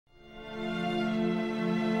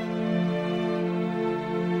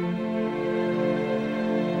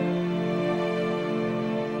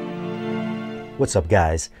What's up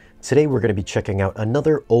guys? Today we're going to be checking out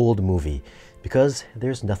another old movie because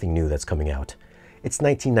there's nothing new that's coming out. It's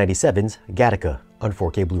 1997's Gattaca on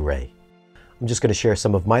 4K Blu-ray. I'm just going to share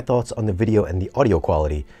some of my thoughts on the video and the audio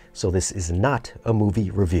quality, so this is not a movie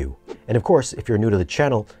review. And of course, if you're new to the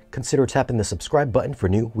channel, consider tapping the subscribe button for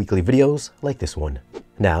new weekly videos like this one.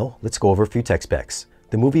 Now, let's go over a few tech specs.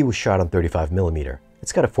 The movie was shot on 35mm.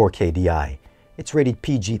 It's got a 4K DI. It's rated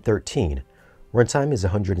PG-13. Runtime is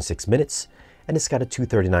 106 minutes, and it's got a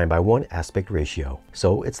 239:1 aspect ratio,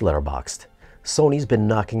 so it's letterboxed. Sony's been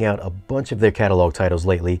knocking out a bunch of their catalog titles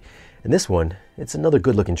lately, and this one, it's another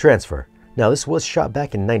good-looking transfer. Now, this was shot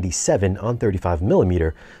back in '97 on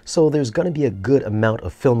 35mm, so there's going to be a good amount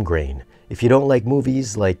of film grain. If you don't like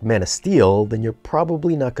movies like Man of Steel, then you're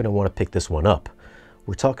probably not going to want to pick this one up.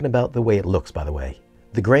 We're talking about the way it looks, by the way.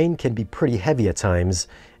 The grain can be pretty heavy at times,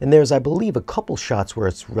 and there's, I believe, a couple shots where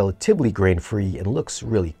it's relatively grain-free and looks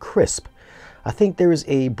really crisp. I think there is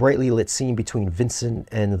a brightly lit scene between Vincent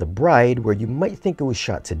and the bride where you might think it was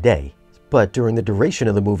shot today. But during the duration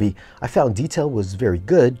of the movie, I found detail was very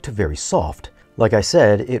good to very soft. Like I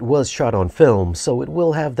said, it was shot on film, so it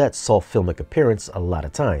will have that soft filmic appearance a lot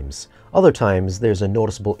of times. Other times, there's a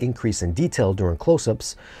noticeable increase in detail during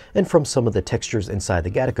close-ups and from some of the textures inside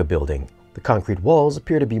the Gattaca building. The concrete walls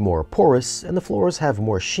appear to be more porous and the floors have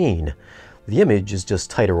more sheen. The image is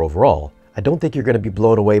just tighter overall. I don't think you're going to be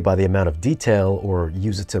blown away by the amount of detail or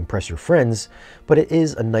use it to impress your friends, but it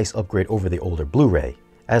is a nice upgrade over the older Blu-ray.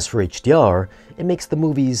 As for HDR, it makes the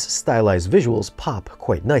movie's stylized visuals pop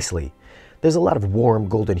quite nicely. There's a lot of warm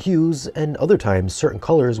golden hues, and other times certain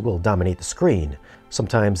colors will dominate the screen.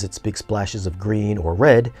 Sometimes it's big splashes of green or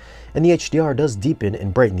red, and the HDR does deepen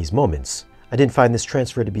and brighten these moments. I didn't find this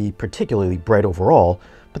transfer to be particularly bright overall,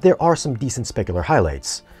 but there are some decent specular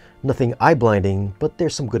highlights. Nothing eye-blinding, but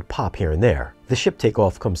there's some good pop here and there. The ship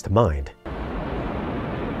takeoff comes to mind.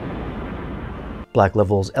 Black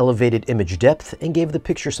levels elevated image depth and gave the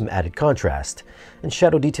picture some added contrast, and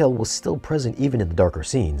shadow detail was still present even in the darker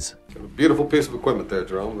scenes. A beautiful piece of equipment there,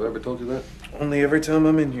 Jerome. Have I ever told you that? Only every time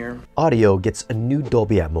I'm in here. Audio gets a new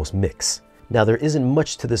Dolby Atmos mix. Now, there isn't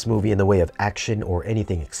much to this movie in the way of action or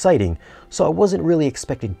anything exciting, so I wasn't really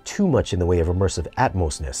expecting too much in the way of immersive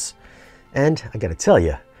Atmosness. And I gotta tell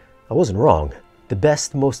you, I wasn't wrong. The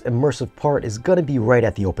best, most immersive part is gonna be right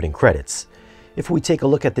at the opening credits. If we take a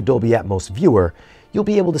look at the Dolby Atmos viewer, you'll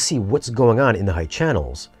be able to see what's going on in the height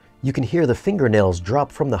channels. You can hear the fingernails drop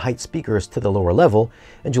from the height speakers to the lower level,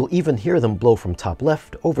 and you'll even hear them blow from top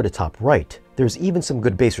left over to top right. There's even some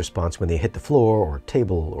good bass response when they hit the floor or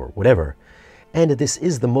table or whatever. And this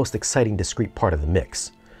is the most exciting discrete part of the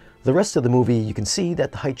mix. The rest of the movie, you can see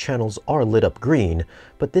that the height channels are lit up green,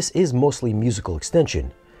 but this is mostly musical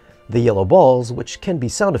extension. The yellow balls, which can be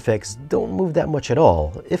sound effects, don't move that much at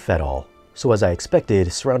all, if at all. So as I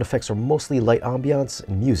expected, surround effects are mostly light ambiance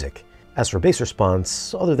and music. As for bass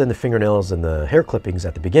response, other than the fingernails and the hair clippings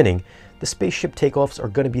at the beginning, the spaceship takeoffs are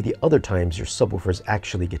going to be the other times your subwoofers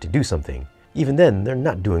actually get to do something. Even then, they're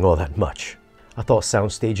not doing all that much. I thought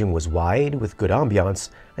sound staging was wide with good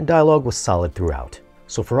ambiance, and dialogue was solid throughout.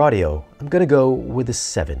 So for audio, I'm gonna go with a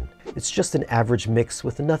 7. It's just an average mix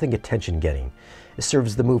with nothing attention-getting. It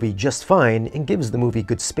serves the movie just fine and gives the movie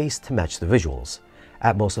good space to match the visuals.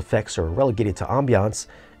 Atmos effects are relegated to ambiance,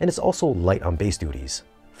 and it's also light on bass duties.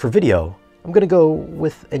 For video, I'm gonna go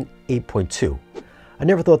with an 8.2. I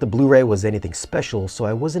never thought the Blu-ray was anything special, so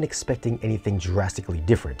I wasn't expecting anything drastically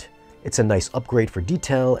different. It's a nice upgrade for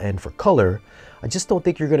detail and for color. I just don't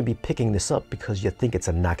think you're going to be picking this up because you think it's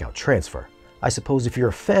a knockout transfer. I suppose if you're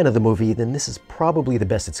a fan of the movie, then this is probably the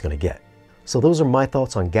best it's going to get. So those are my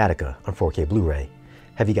thoughts on Gattaca on 4K Blu-ray.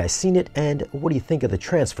 Have you guys seen it, and what do you think of the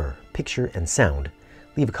transfer, picture, and sound?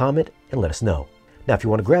 Leave a comment and let us know. Now, if you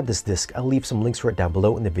want to grab this disc, I'll leave some links for it down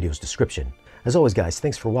below in the video's description. As always, guys,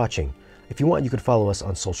 thanks for watching. If you want, you can follow us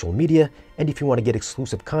on social media, and if you want to get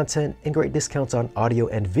exclusive content and great discounts on audio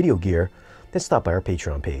and video gear, then stop by our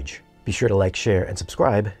Patreon page. Be sure to like, share, and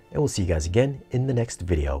subscribe, and we'll see you guys again in the next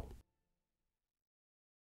video.